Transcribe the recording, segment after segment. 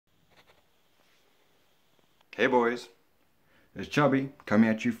Hey boys, it's Chubby coming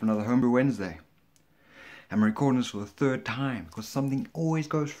at you for another Homebrew Wednesday. I'm recording this for the third time because something always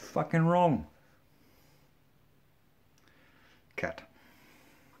goes fucking wrong. Cat.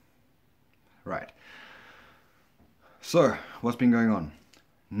 Right. So, what's been going on?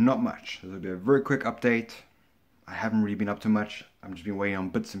 Not much. This will be a very quick update. I haven't really been up to much. I've just been waiting on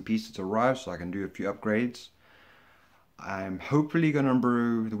bits and pieces to arrive so I can do a few upgrades. I'm hopefully going to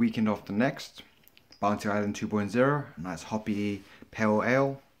brew the weekend after next. Bounty Island 2.0, a nice hoppy pale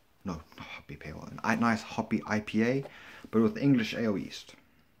ale. No, not hoppy pale ale. A nice hoppy IPA, but with English ale yeast.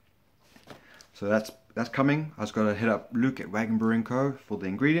 So that's coming. I just got to hit up Luke at Wagon Brewing Co. for the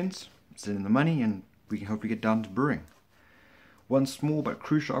ingredients, send in the money, and we can hopefully get down to brewing. One small but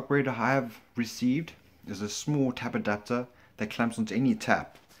crucial upgrade I have received is a small tap adapter that clamps onto any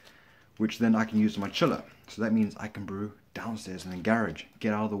tap, which then I can use in my chiller. So that means I can brew downstairs in the garage,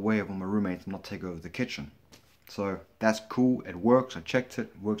 get out of the way of all my roommates and not take over the kitchen. So that's cool, it works, I checked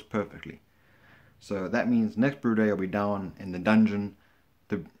it, works perfectly. So that means next brew day I'll be down in the dungeon,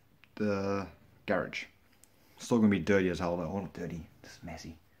 the garage. Still gonna be dirty as hell though, all dirty, just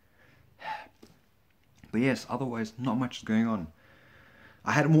messy. But yes, otherwise not much is going on.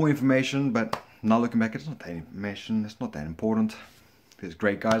 I had more information, but now looking back, it's not that information, it's not that important. There's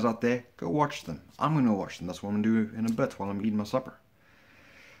great guys out there, go watch them. I'm going to watch them, that's what I'm going to do in a bit while I'm eating my supper.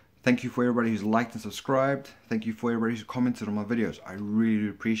 Thank you for everybody who's liked and subscribed. Thank you for everybody who's commented on my videos. I really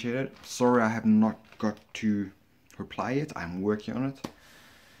appreciate it. Sorry I have not got to reply yet, I'm working on it.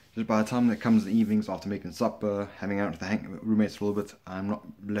 Just by the time that comes the evenings after making supper, hanging out with the roommates for a little bit, I'm not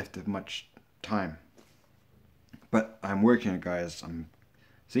left with much time. But I'm working on it, guys.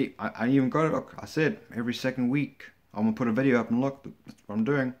 See, I even got it. Look, I said every second week I'm gonna put a video up, and look, that's what I'm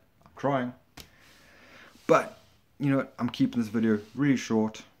doing. I'm trying. But you know what? I'm keeping this video really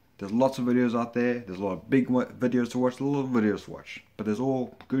short. There's lots of videos out there. There's a lot of big videos to watch, a lot of videos to watch. But there's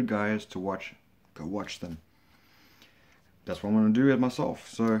all good guys to watch. Go watch them. That's what I'm gonna do it myself.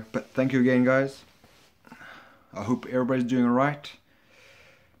 So, but thank you again, guys. I hope everybody's doing alright,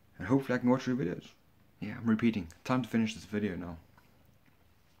 and hopefully I can watch your videos. Yeah, I'm repeating. Time to finish this video now.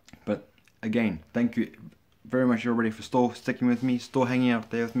 But again, thank you very much everybody for still sticking with me, still hanging out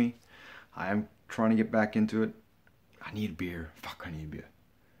there with me. I am trying to get back into it. I need beer. Fuck, I need beer.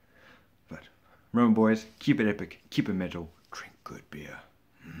 But remember boys, keep it epic, keep it metal, drink good beer.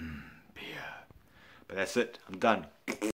 Beer. But that's it, I'm done.